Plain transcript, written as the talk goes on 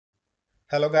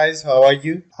Hello guys, how are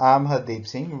you? I'm Hardeep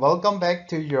Singh. Welcome back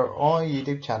to your own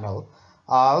YouTube channel.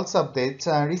 IELTS updates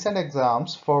and recent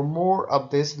exams. For more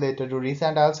updates related to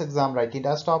recent IELTS exam writing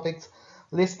test topics,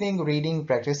 listening, reading,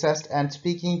 practice test, and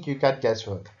speaking, you can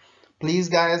guesswork. Please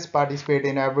guys participate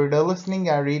in everyday listening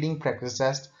and reading practice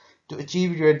test to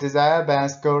achieve your desired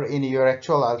band score in your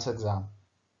actual IELTS exam.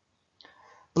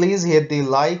 Please hit the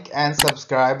like and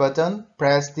subscribe button.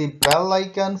 Press the bell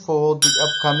icon for the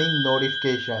upcoming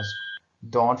notifications.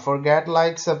 Don't forget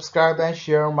like, subscribe and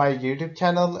share my YouTube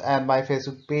channel and my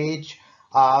Facebook page,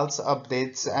 IELTS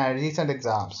updates and recent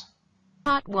exams.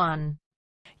 Part 1.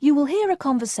 You will hear a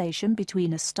conversation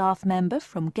between a staff member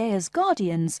from Gaia's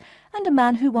Guardians and a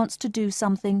man who wants to do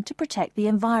something to protect the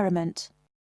environment.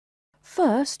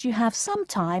 First, you have some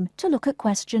time to look at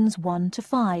questions 1 to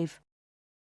 5.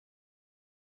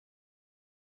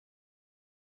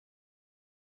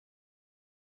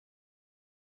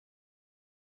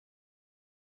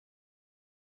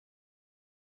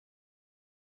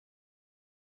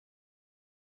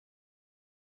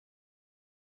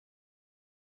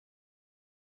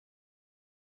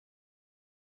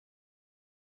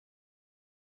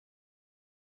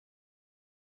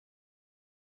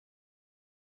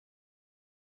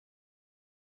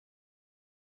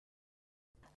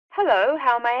 Hello,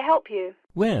 how may I help you?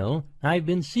 Well, I've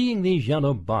been seeing these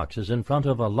yellow boxes in front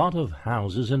of a lot of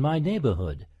houses in my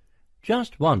neighborhood.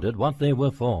 Just wondered what they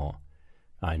were for.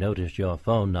 I noticed your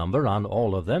phone number on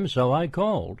all of them, so I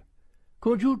called.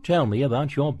 Could you tell me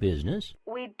about your business?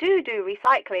 We do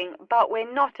recycling, but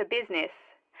we're not a business.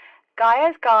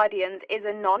 Gaia's Guardians is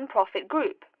a non-profit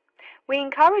group. We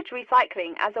encourage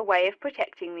recycling as a way of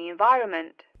protecting the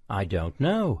environment. I don't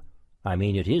know. I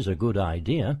mean, it is a good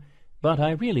idea, but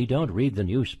I really don't read the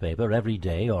newspaper every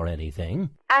day or anything.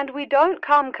 And we don't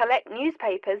come collect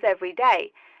newspapers every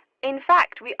day. In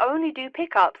fact, we only do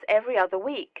pickups every other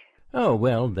week. Oh,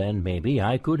 well, then maybe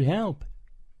I could help.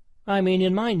 I mean,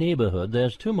 in my neighborhood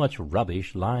there's too much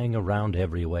rubbish lying around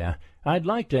everywhere. I'd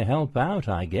like to help out,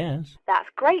 I guess. That's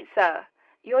great, sir.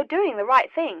 You're doing the right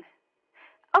thing.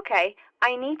 Okay,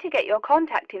 I need to get your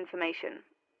contact information.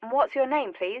 What's your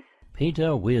name, please?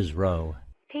 Peter Wisrow.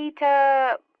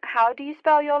 Peter... How do you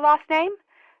spell your last name?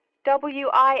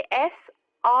 W-I-S-R-O-W?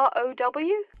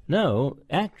 No,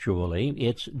 actually,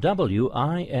 it's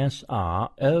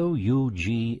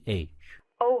W-I-S-R-O-U-G-H.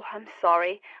 Oh, I'm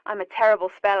sorry. I'm a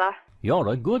terrible speller. You're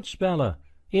a good speller.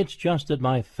 It's just that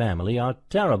my family are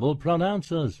terrible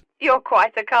pronouncers. You're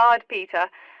quite a card, Peter.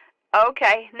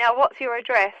 Okay, now what's your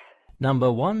address?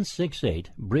 Number 168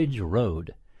 Bridge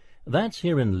Road. That's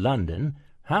here in London.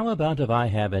 How about if I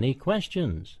have any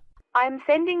questions? I'm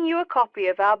sending you a copy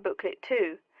of our booklet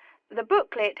too. The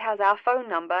booklet has our phone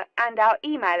number and our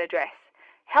email address,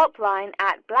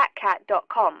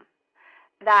 helpline@blackcat.com.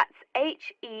 That's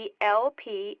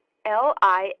HELPLINE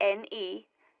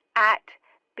at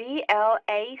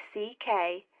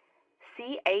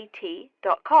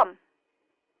BLACKCAT.com.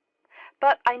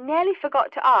 But I nearly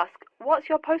forgot to ask, what's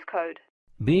your postcode?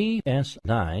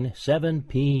 BS9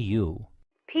 7PU.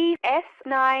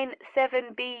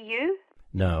 PS97BU?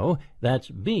 No, that's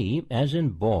B as in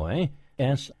boy,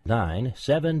 S9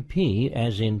 7P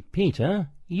as in Peter,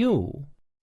 U.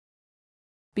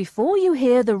 Before you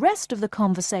hear the rest of the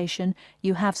conversation,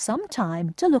 you have some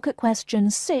time to look at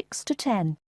questions 6 to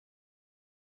 10.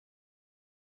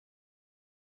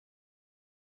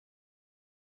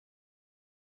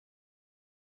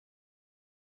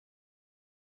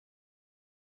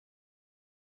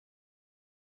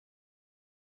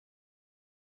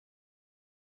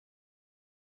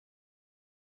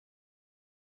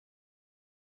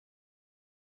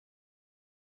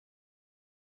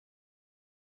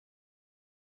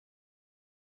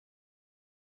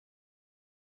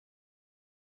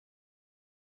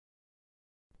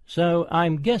 So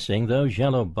I'm guessing those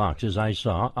yellow boxes I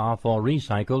saw are for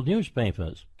recycled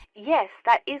newspapers. Yes,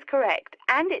 that is correct,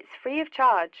 and it's free of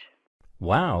charge.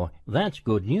 Wow, that's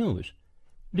good news.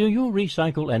 Do you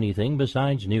recycle anything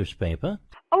besides newspaper?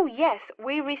 Oh yes,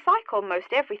 we recycle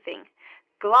most everything.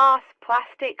 Glass,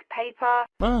 plastic, paper.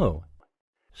 Oh,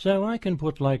 so I can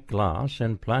put like glass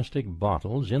and plastic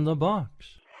bottles in the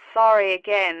box. Sorry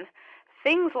again.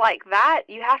 Things like that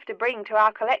you have to bring to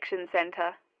our collection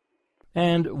centre.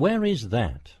 And where is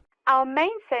that? Our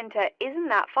main centre isn't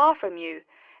that far from you.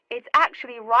 It's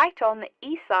actually right on the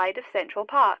east side of Central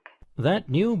Park. That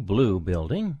new blue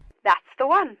building? That's the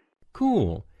one.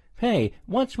 Cool. Hey,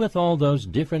 what's with all those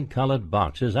different colored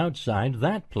boxes outside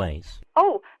that place?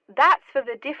 Oh, that's for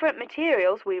the different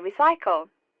materials we recycle.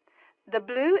 The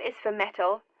blue is for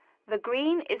metal, the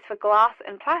green is for glass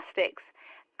and plastics,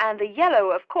 and the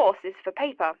yellow, of course, is for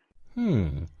paper.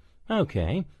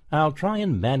 Okay. I'll try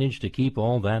and manage to keep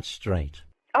all that straight.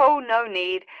 Oh, no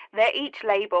need. They're each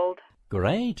labelled.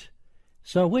 Great.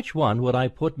 So which one would I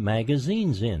put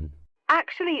magazines in?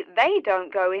 Actually, they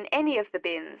don't go in any of the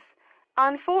bins.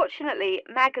 Unfortunately,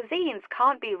 magazines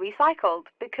can't be recycled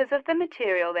because of the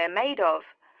material they're made of.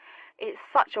 It's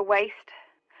such a waste.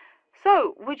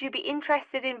 So, would you be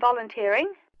interested in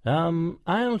volunteering?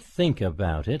 I'll think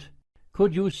about it.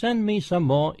 Could you send me some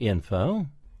more info?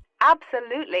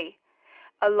 Absolutely.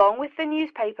 Along with the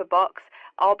newspaper box,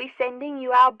 I'll be sending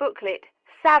you our booklet,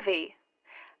 Savvy.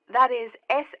 That is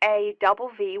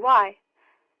SAVVY.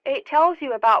 It tells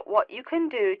you about what you can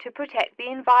do to protect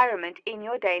the environment in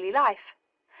your daily life.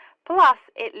 Plus,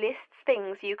 it lists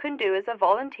things you can do as a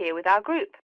volunteer with our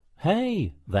group.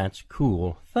 Hey, that's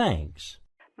cool. Thanks.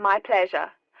 My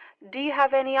pleasure. Do you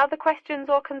have any other questions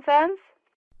or concerns?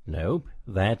 Nope,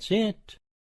 that's it.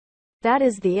 That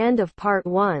is the end of part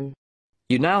 1.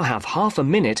 You now have half a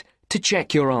minute to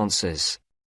check your answers.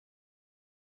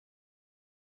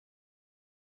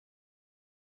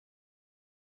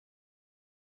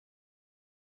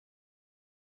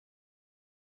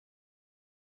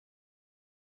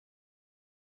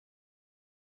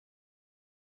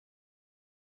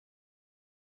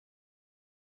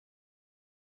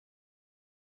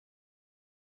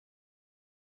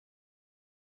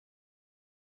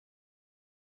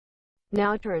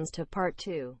 Now turns to part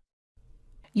 2.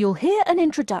 You'll hear an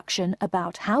introduction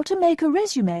about how to make a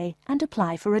resume and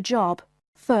apply for a job.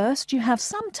 First, you have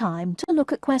some time to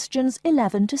look at questions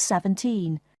 11 to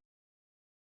 17.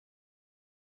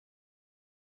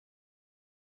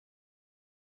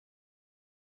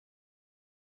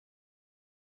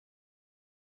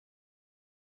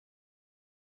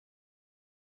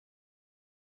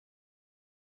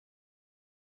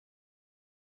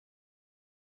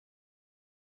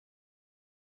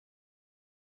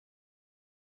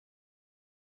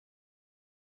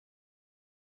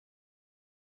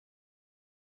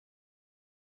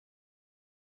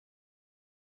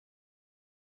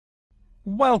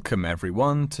 Welcome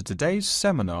everyone to today's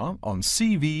seminar on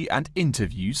CV and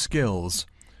interview skills.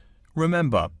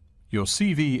 Remember, your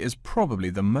CV is probably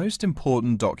the most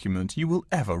important document you will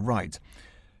ever write.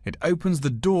 It opens the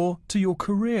door to your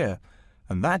career,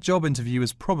 and that job interview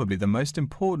is probably the most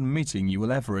important meeting you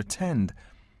will ever attend.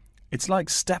 It's like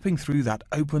stepping through that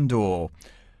open door.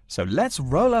 So let's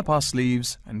roll up our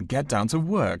sleeves and get down to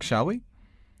work, shall we?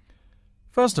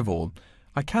 First of all,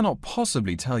 I cannot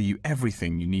possibly tell you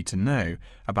everything you need to know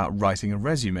about writing a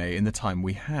resume in the time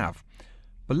we have.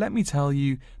 But let me tell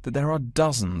you that there are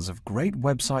dozens of great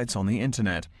websites on the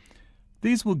internet.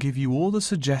 These will give you all the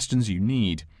suggestions you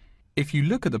need. If you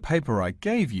look at the paper I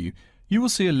gave you, you will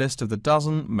see a list of the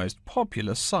dozen most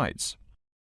popular sites.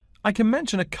 I can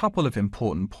mention a couple of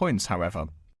important points, however.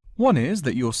 One is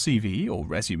that your CV or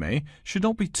resume should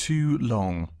not be too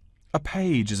long. A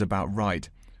page is about right.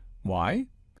 Why?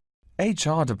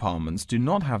 HR departments do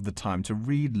not have the time to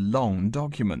read long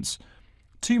documents.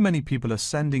 Too many people are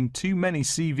sending too many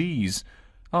CVs.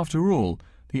 After all,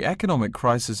 the economic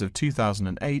crisis of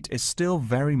 2008 is still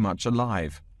very much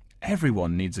alive.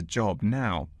 Everyone needs a job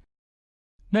now.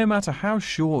 No matter how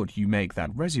short you make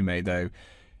that resume, though,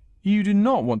 you do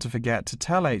not want to forget to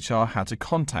tell HR how to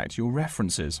contact your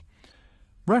references.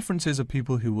 References are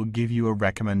people who will give you a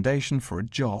recommendation for a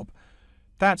job.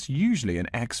 That's usually an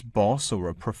ex-boss or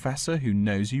a professor who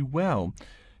knows you well.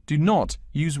 Do not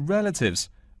use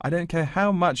relatives. I don't care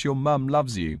how much your mum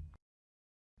loves you.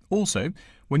 Also,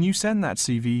 when you send that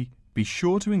CV, be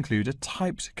sure to include a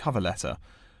typed cover letter.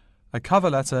 A cover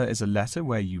letter is a letter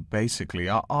where you basically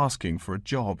are asking for a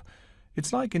job.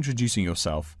 It's like introducing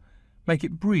yourself. Make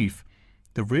it brief.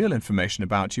 The real information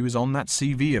about you is on that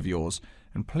CV of yours,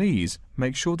 and please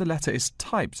make sure the letter is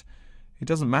typed. It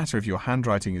doesn't matter if your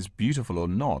handwriting is beautiful or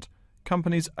not.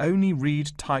 Companies only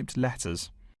read typed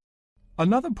letters.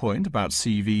 Another point about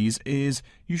CVs is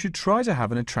you should try to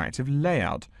have an attractive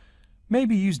layout.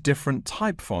 Maybe use different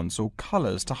type fonts or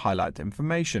colors to highlight the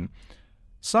information.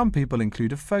 Some people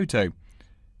include a photo.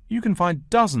 You can find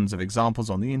dozens of examples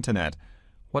on the internet.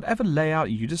 Whatever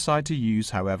layout you decide to use,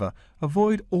 however,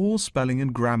 avoid all spelling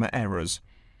and grammar errors.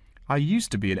 I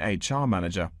used to be an HR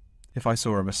manager. If I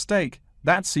saw a mistake,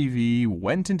 that CV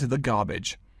went into the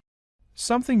garbage.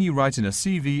 Something you write in a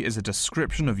CV is a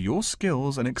description of your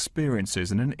skills and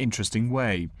experiences in an interesting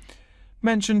way.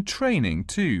 Mention training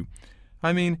too.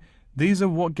 I mean, these are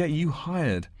what get you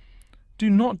hired. Do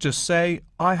not just say,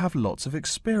 I have lots of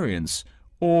experience,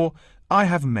 or I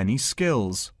have many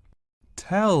skills.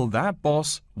 Tell that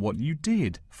boss what you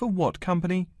did, for what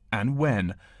company, and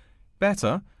when.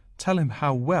 Better, tell him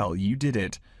how well you did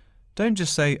it. Don't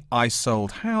just say, I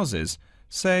sold houses.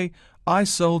 Say, I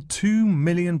sold £2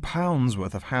 million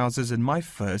worth of houses in my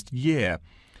first year.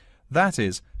 That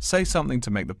is, say something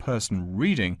to make the person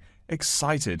reading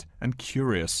excited and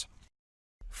curious.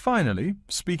 Finally,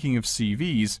 speaking of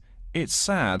CVs, it's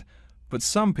sad, but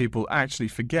some people actually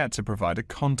forget to provide a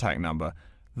contact number.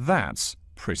 That's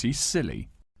pretty silly.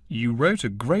 You wrote a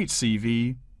great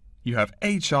CV, you have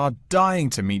HR dying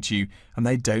to meet you, and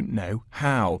they don't know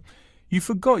how. You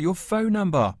forgot your phone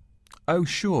number. Oh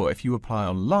sure, if you apply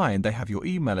online, they have your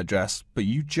email address, but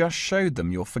you just showed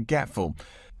them you're forgetful.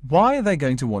 Why are they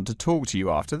going to want to talk to you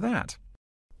after that?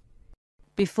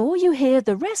 Before you hear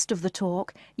the rest of the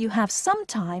talk, you have some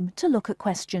time to look at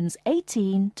questions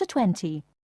 18 to 20.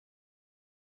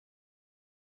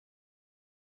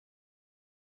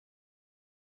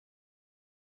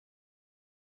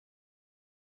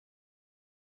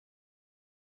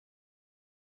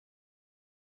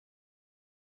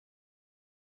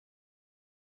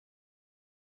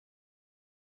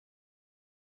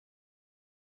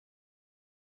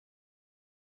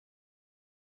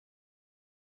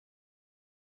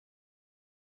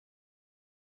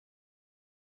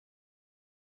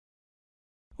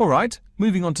 Alright,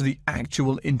 moving on to the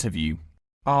actual interview.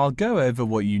 I'll go over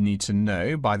what you need to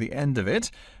know by the end of it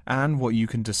and what you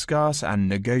can discuss and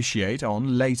negotiate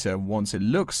on later once it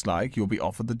looks like you'll be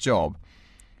offered the job.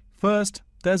 First,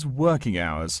 there's working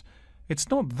hours.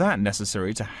 It's not that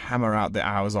necessary to hammer out the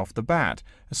hours off the bat,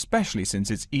 especially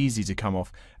since it's easy to come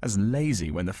off as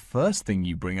lazy when the first thing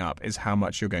you bring up is how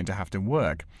much you're going to have to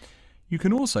work. You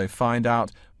can also find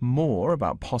out more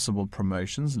about possible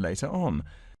promotions later on.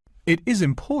 It is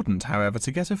important, however,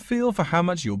 to get a feel for how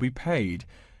much you'll be paid.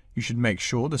 You should make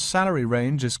sure the salary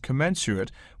range is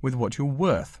commensurate with what you're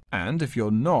worth, and if you're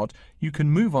not, you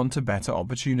can move on to better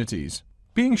opportunities.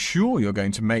 Being sure you're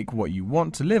going to make what you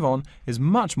want to live on is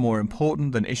much more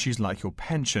important than issues like your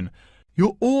pension.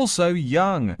 You're all so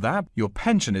young that your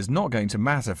pension is not going to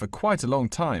matter for quite a long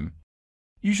time.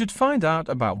 You should find out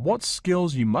about what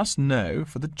skills you must know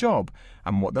for the job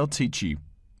and what they'll teach you.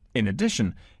 In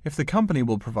addition, if the company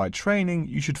will provide training,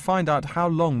 you should find out how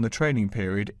long the training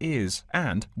period is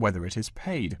and whether it is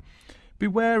paid.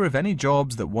 Beware of any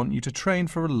jobs that want you to train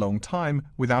for a long time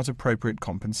without appropriate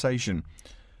compensation.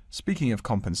 Speaking of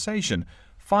compensation,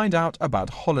 find out about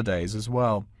holidays as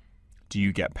well. Do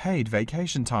you get paid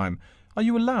vacation time? Are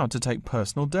you allowed to take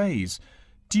personal days?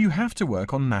 Do you have to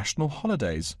work on national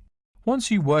holidays?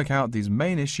 Once you work out these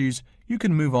main issues, you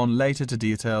can move on later to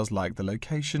details like the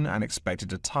location and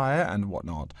expected attire and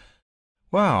whatnot.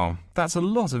 Wow, that's a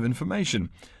lot of information.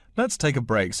 Let's take a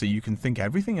break so you can think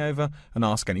everything over and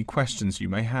ask any questions you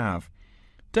may have.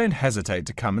 Don't hesitate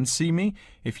to come and see me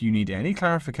if you need any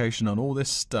clarification on all this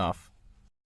stuff.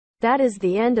 That is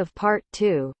the end of part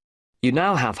 2. You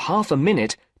now have half a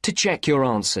minute to check your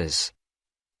answers.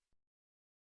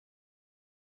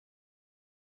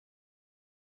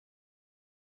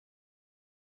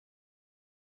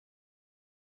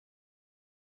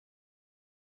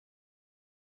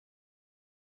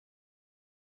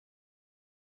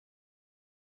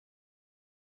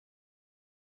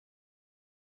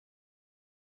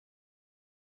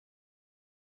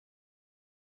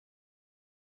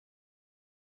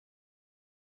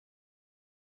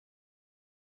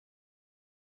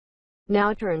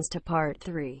 Now turns to part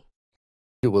 3.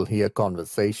 You will hear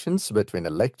conversations between a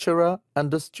lecturer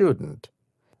and a student.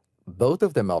 Both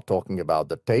of them are talking about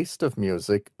the taste of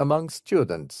music among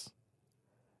students.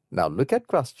 Now look at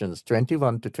questions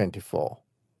 21 to 24.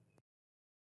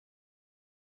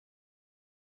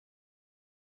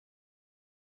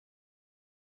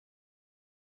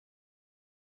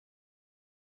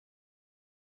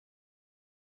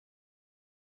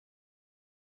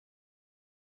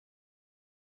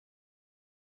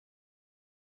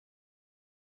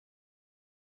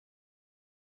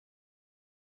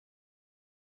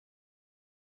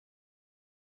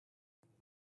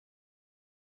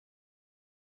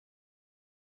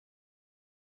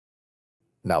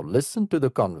 Now listen to the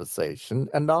conversation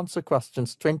and answer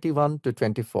questions 21 to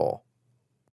 24.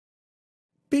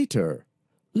 Peter,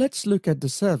 let's look at the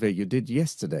survey you did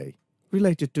yesterday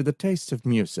related to the taste of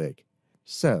music.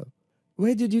 So,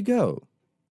 where did you go?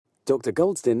 Dr.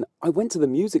 Goldston, I went to the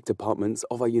music departments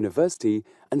of our university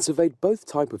and surveyed both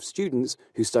types of students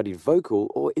who studied vocal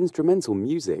or instrumental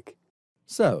music.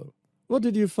 So, what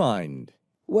did you find?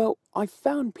 Well, I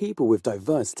found people with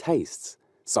diverse tastes.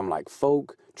 Some like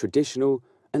folk, traditional,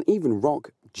 and even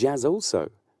rock, jazz also.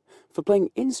 For playing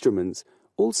instruments,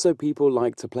 also people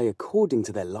like to play according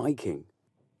to their liking.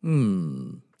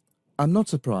 I'm not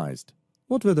surprised.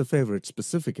 What were the favorites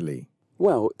specifically?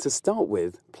 Well, to start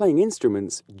with, playing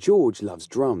instruments, George loves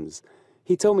drums.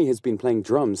 He told me he has been playing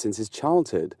drums since his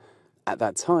childhood. At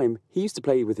that time, he used to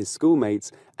play with his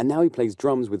schoolmates, and now he plays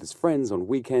drums with his friends on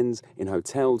weekends, in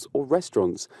hotels or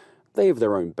restaurants. They have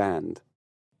their own band.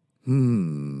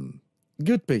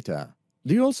 Good, Peter.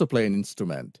 Do you also play an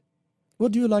instrument?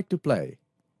 What do you like to play?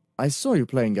 I saw you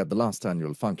playing at the last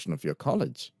annual function of your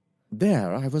college.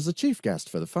 There, I was a chief guest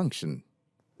for the function.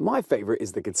 My favourite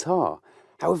is the guitar.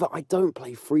 However, I don't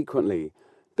play frequently.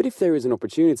 But if there is an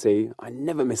opportunity, I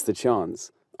never miss the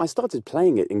chance. I started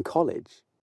playing it in college.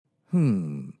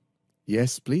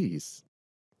 Yes, please.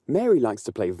 Mary likes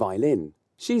to play violin.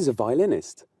 She's a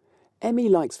violinist. Emmy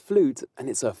likes flute, and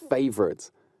it's her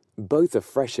favourite. Both are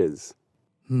freshers.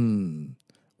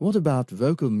 What about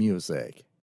vocal music?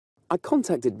 I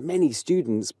contacted many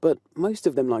students, but most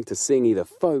of them like to sing either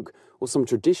folk or some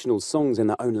traditional songs in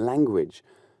their own language.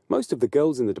 Most of the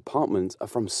girls in the department are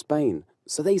from Spain,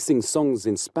 so they sing songs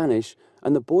in Spanish,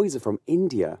 and the boys are from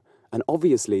India, and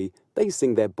obviously they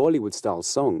sing their Bollywood-style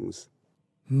songs.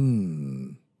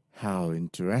 How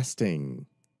interesting.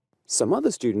 Some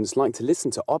other students like to listen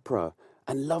to opera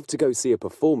and love to go see a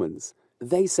performance.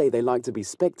 They say they like to be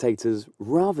spectators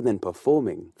rather than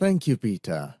performing. Thank you,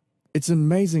 Peter. It's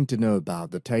amazing to know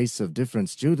about the tastes of different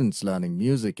students learning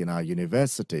music in our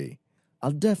university. I'll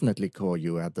definitely call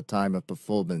you at the time of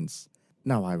performance.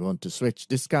 Now I want to switch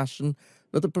discussion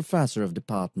with a professor of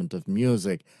Department of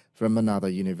Music from another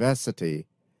university.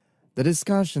 The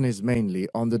discussion is mainly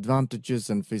on the advantages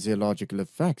and physiological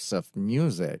effects of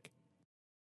music.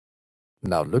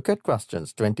 Now look at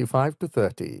questions 25 to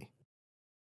 30.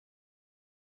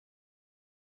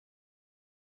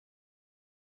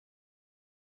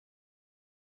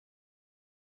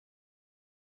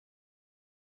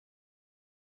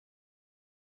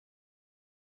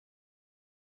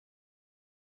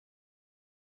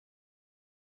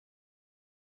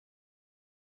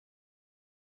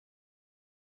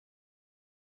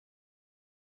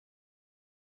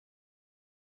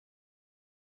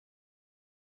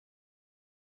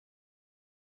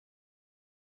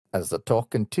 As the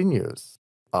talk continues,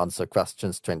 answer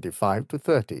questions 25 to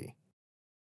 30.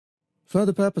 For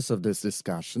the purpose of this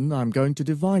discussion, I'm going to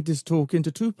divide this talk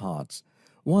into two parts.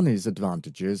 One is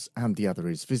advantages and the other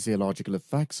is physiological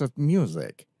effects of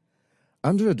music.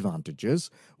 Under advantages,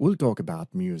 we'll talk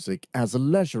about music as a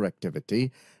leisure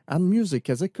activity and music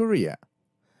as a career.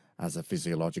 As a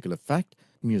physiological effect,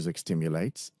 music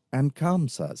stimulates and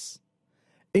calms us.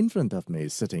 In front of me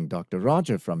is sitting Dr.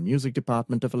 Roger from Music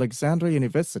Department of Alexandria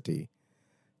University.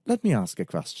 Let me ask a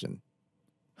question.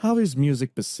 How is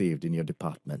music perceived in your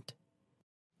department?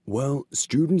 Well,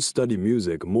 students study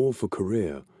music more for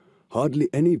career. Hardly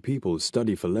any people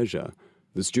study for leisure.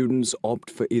 The students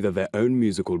opt for either their own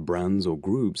musical brands or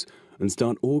groups and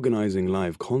start organizing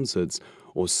live concerts,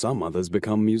 or some others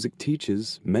become music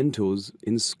teachers, mentors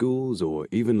in schools, or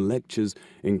even lectures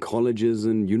in colleges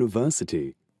and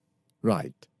university.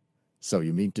 Right. So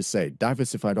you mean to say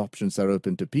diversified options are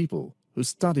open to people who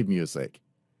study music.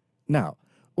 Now,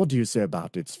 what do you say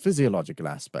about its physiological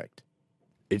aspect?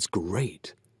 It's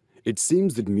great. It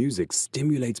seems that music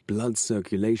stimulates blood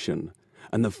circulation,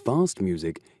 and the fast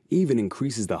music even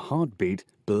increases the heartbeat,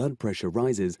 blood pressure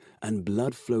rises, and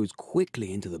blood flows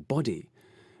quickly into the body.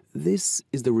 This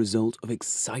is the result of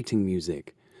exciting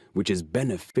music, which is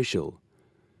beneficial.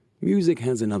 Music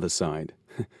has another side.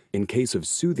 In case of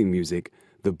soothing music,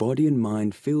 the body and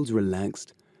mind feels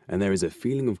relaxed, and there is a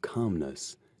feeling of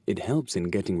calmness. It helps in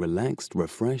getting relaxed,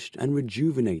 refreshed, and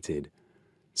rejuvenated.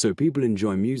 So people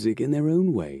enjoy music in their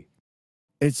own way.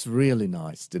 It's really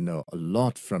nice to know a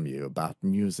lot from you about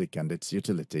music and its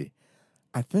utility.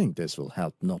 I think this will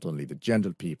help not only the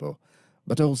general people,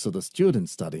 but also the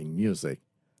students studying music.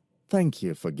 Thank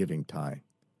you for giving time.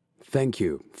 Thank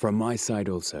you, from my side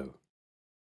also.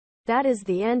 That is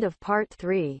the end of part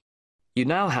 3. You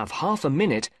now have half a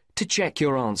minute to check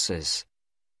your answers.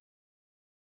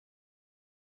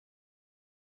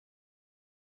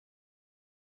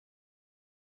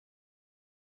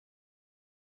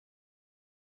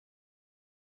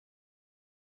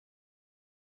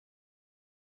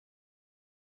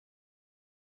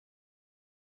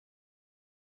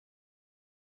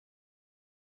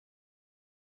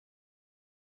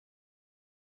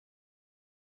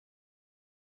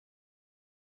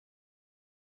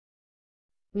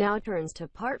 Now turns to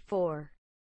part 4.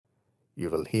 You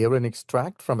will hear an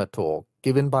extract from a talk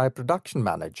given by a production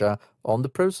manager on the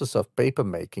process of paper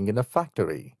making in a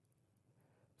factory.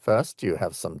 First, you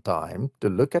have some time to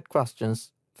look at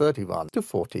questions 31 to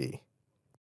 40.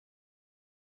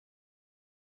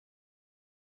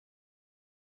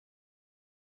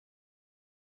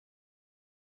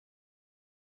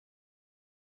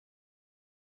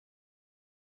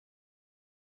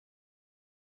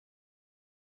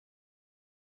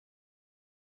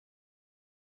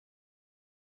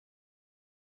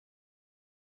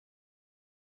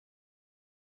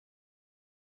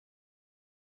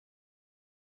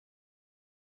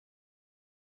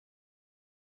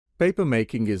 Paper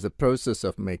making is the process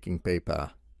of making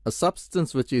paper, a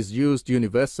substance which is used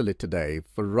universally today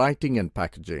for writing and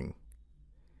packaging.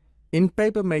 In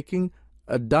paper making,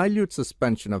 a dilute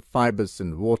suspension of fibers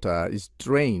in water is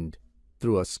drained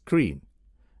through a screen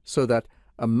so that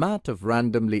a mat of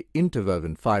randomly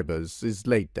interwoven fibers is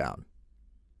laid down.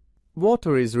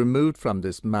 Water is removed from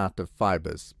this mat of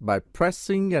fibers by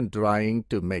pressing and drying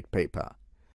to make paper.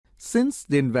 Since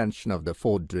the invention of the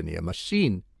Ford denier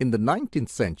machine in the 19th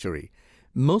century,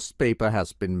 most paper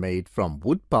has been made from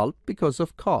wood pulp because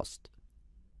of cost.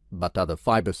 But other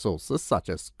fiber sources such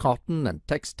as cotton and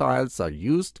textiles are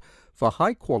used for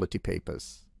high-quality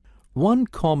papers. One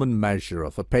common measure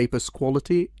of a paper's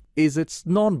quality is its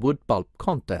non-wood pulp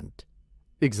content.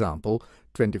 Example,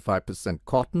 25%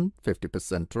 cotton,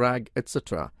 50% rag,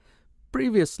 etc.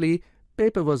 Previously,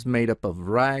 paper was made up of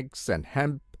rags and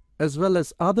hemp as well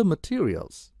as other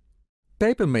materials.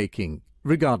 Paper making,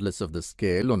 regardless of the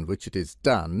scale on which it is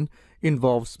done,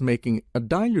 involves making a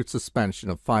dilute suspension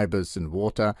of fibers in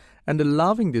water and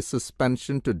allowing this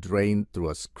suspension to drain through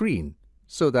a screen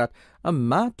so that a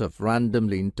mat of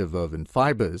randomly interwoven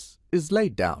fibers is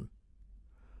laid down.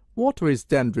 Water is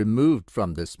then removed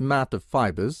from this mat of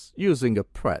fibers using a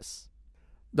press.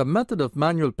 The method of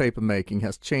manual paper making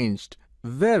has changed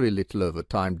very little over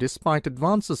time despite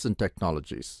advances in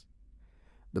technologies.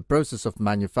 The process of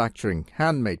manufacturing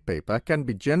handmade paper can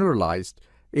be generalized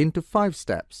into 5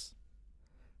 steps.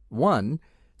 1.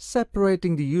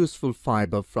 Separating the useful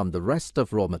fiber from the rest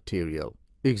of raw material.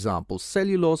 Example,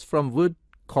 cellulose from wood,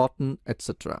 cotton,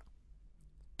 etc.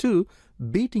 2.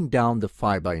 Beating down the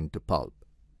fiber into pulp.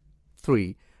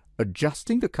 3.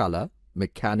 Adjusting the color,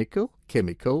 mechanical,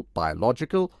 chemical,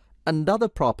 biological, and other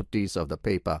properties of the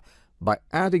paper by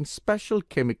adding special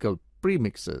chemical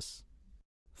premixes.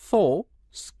 4.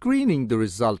 Screening the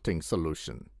resulting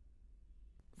solution.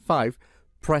 5.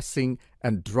 Pressing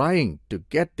and drying to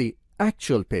get the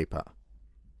actual paper.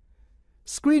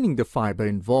 Screening the fiber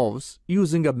involves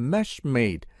using a mesh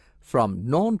made from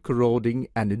non-corroding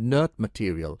and inert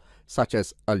material such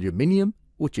as aluminium,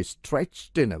 which is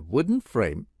stretched in a wooden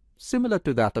frame similar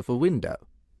to that of a window.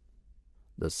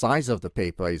 The size of the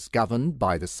paper is governed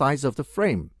by the size of the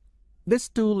frame. This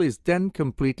tool is then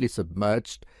completely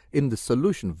submerged in the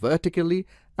solution vertically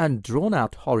and drawn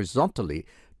out horizontally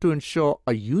to ensure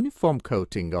a uniform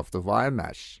coating of the wire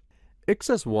mesh.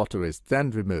 Excess water is then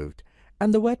removed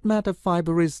and the wet mat of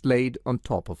fiber is laid on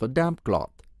top of a damp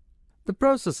cloth. The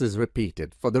process is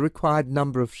repeated for the required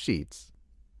number of sheets.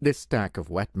 This stack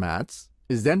of wet mats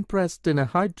is then pressed in a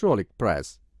hydraulic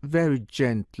press very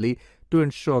gently to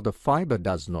ensure the fiber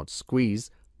does not squeeze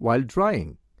while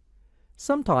drying.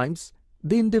 Sometimes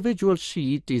the individual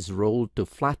sheet is rolled to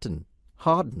flatten,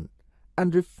 harden,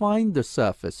 and refine the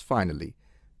surface finally.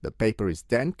 The paper is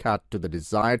then cut to the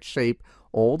desired shape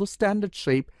or the standard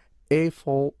shape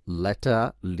A4,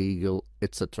 letter, legal,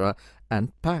 etc.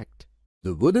 and packed.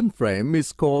 The wooden frame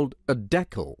is called a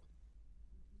decal.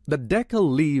 The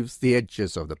decal leaves the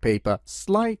edges of the paper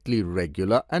slightly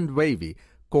regular and wavy,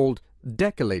 called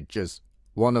decal edges,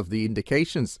 one of the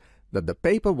indications that the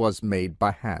paper was made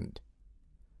by hand.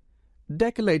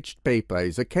 Decal-edged paper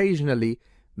is occasionally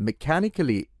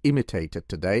mechanically imitated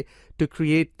today to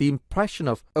create the impression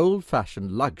of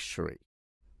old-fashioned luxury.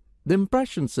 The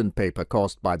impressions in paper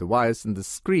caused by the wires in the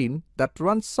screen that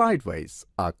run sideways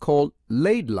are called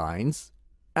laid lines,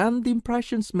 and the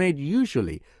impressions made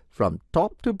usually from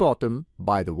top to bottom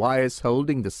by the wires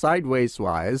holding the sideways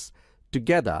wires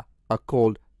together are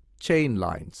called chain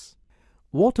lines.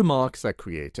 Watermarks are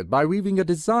created by weaving a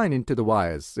design into the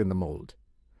wires in the mold.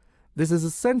 This is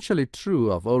essentially true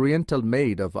of oriental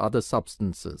made of other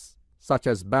substances, such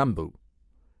as bamboo.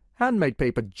 Handmade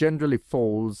paper generally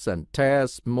folds and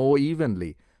tears more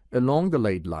evenly along the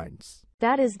laid lines.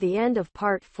 That is the end of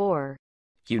part 4.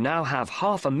 You now have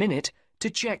half a minute to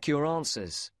check your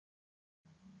answers.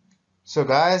 So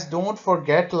guys, don't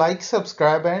forget like,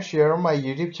 subscribe and share my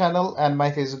YouTube channel and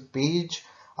my Facebook page,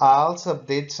 IELTS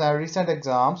updates and recent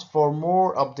exams. For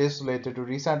more updates related to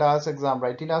recent IELTS exam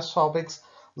writing test topics,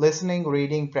 listening,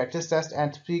 reading, practice test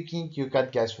and speaking, you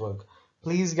get guesswork.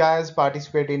 Please guys,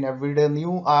 participate in everyday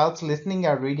new IELTS listening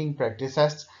and reading practice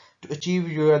tests to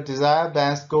achieve your desired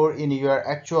band score in your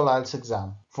actual IELTS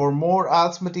exam. For more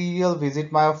IELTS material,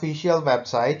 visit my official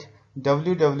website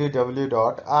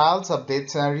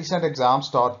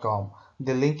www.ieltsupdatesandrecentexams.com.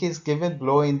 The link is given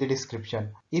below in the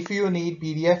description. If you need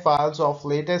PDF files of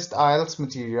latest IELTS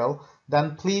material,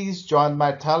 then please join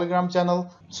my Telegram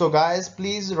channel. So guys,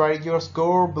 please write your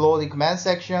score below the comment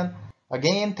section.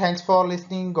 Again, thanks for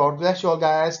listening. God bless you all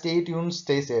guys. Stay tuned,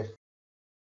 stay safe.